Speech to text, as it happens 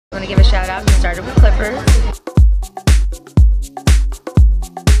I want to give a shout out to Started with Clippers.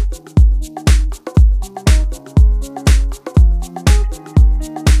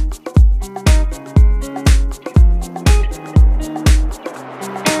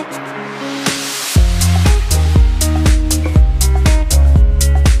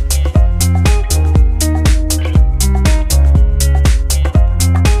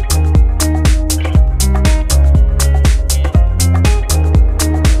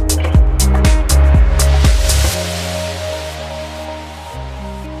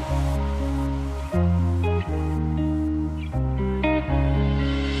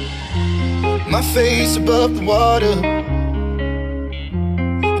 My face above the water,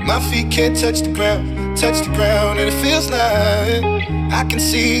 my feet can't touch the ground, and it feels like I can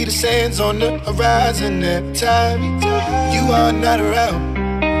see the sands on the horizon every time you are not around.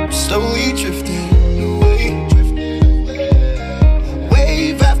 I'm slowly drifting away,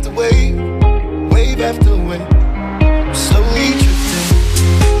 wave after wave, wave after wave. I'm slowly drifting,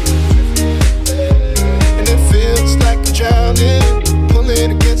 and it feels like I'm drowning,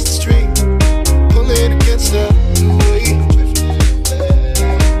 pulling against the stream, pulling against the wave.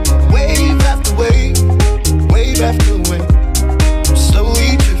 Wave after wave, wave after wave. I'm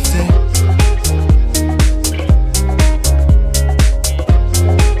slowly drifting.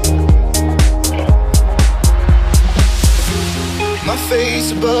 My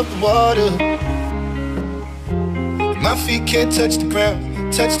face above the water, my feet can't touch the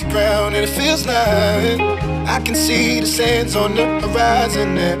ground, and it feels like I can see the sands on the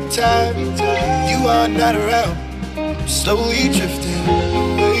horizon every time you are not around. I'm slowly drifting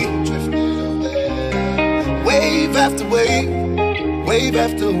away, wave after wave, wave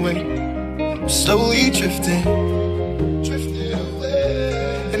after wave. I'm slowly drifting,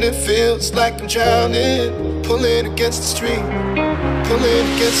 and it feels like I'm drowning, pulling against the stream, pulling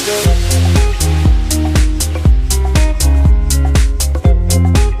against the